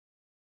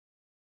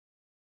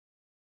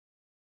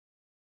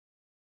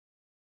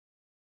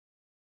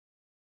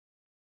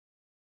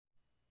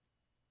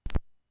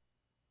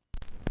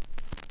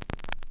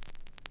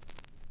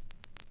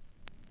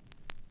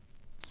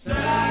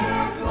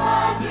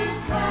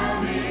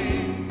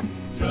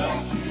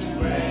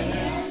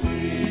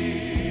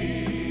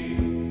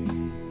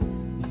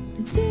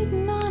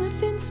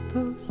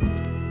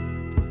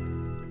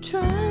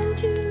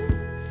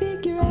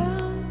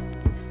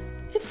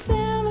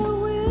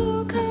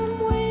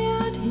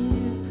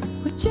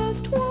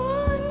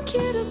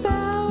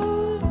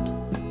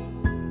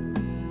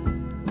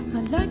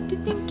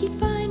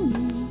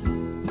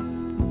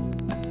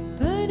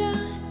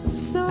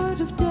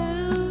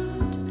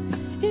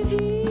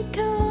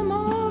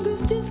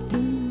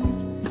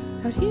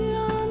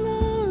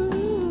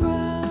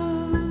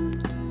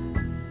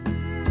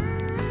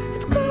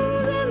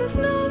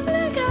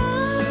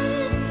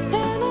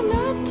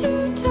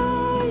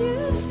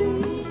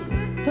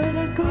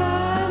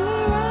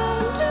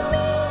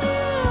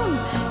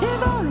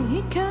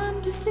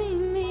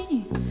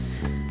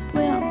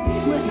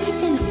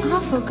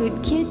awful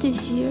good kid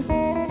this year,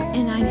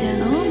 and I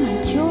done all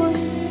my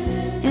chores,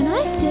 and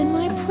I said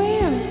my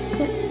prayers,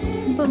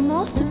 but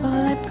most of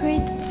all I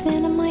prayed that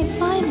Santa might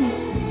find me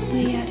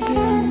way out here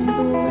on the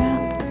rural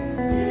route.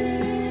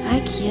 I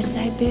guess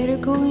I better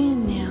go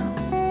in now.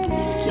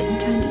 It's getting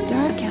kind of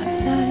dark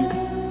outside,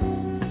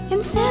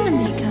 and Santa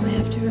may come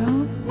after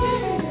all.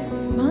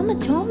 Mama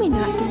told me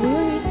not to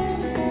worry.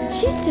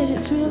 She said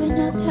it's really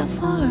not that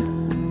far.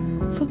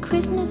 For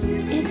Christmas,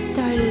 it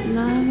started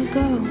long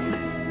ago,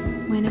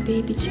 when a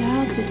baby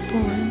child was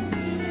born.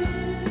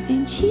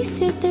 And she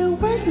said there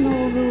was no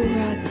rule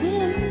route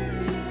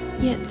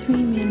then, yet 3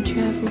 men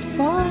traveled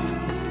far,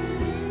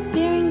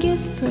 bearing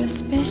gifts for a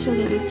special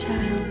little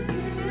child.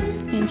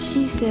 And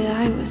she said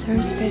I was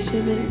her special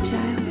little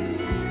child,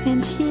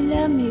 and she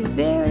loved me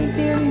very,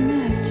 very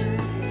much.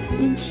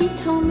 And she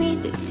told me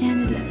that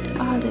Santa loved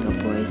all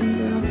little boys and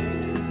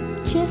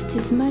girls just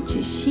as much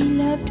as she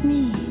loved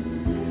me.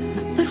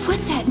 But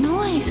what's that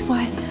noise?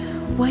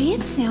 Why,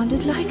 it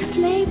sounded like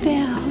sleigh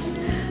bells.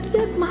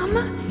 Look,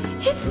 Mama,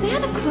 it's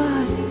Santa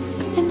Claus.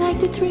 And like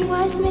the 3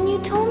 wise men you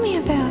told me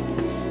about,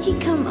 he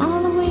come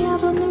all the way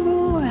out on the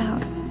rural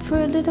route for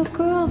a little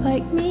girl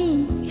like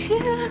me.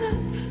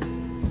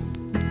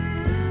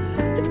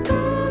 It's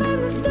cold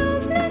and the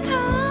snow's neck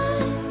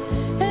high,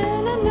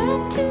 and I'm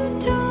not too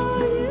tall.